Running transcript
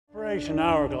Operation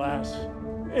Hourglass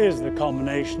is the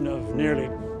culmination of nearly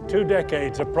 2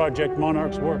 decades of Project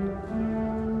Monarch's work.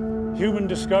 Human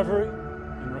discovery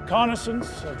and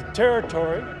reconnaissance of the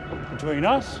territory between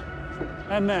us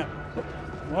and them.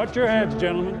 Watch your heads,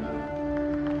 gentlemen.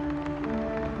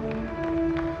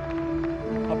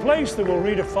 A place that will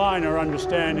redefine our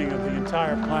understanding of the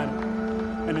entire planet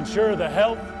and ensure the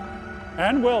health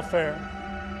and welfare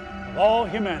of all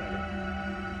humanity.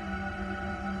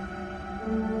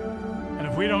 And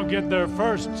if we don't get there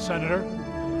first, Senator,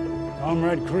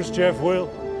 Comrade Khrushchev will.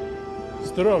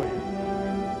 Zdrowie.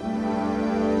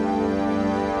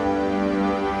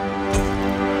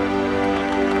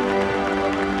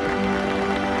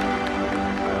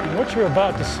 What you're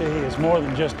about to see is more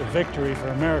than just a victory for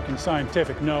American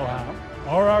scientific know-how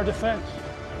or our defense.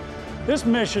 This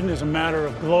mission is a matter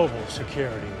of global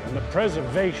security and the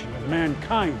preservation of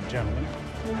mankind, gentlemen.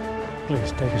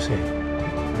 Please take a seat.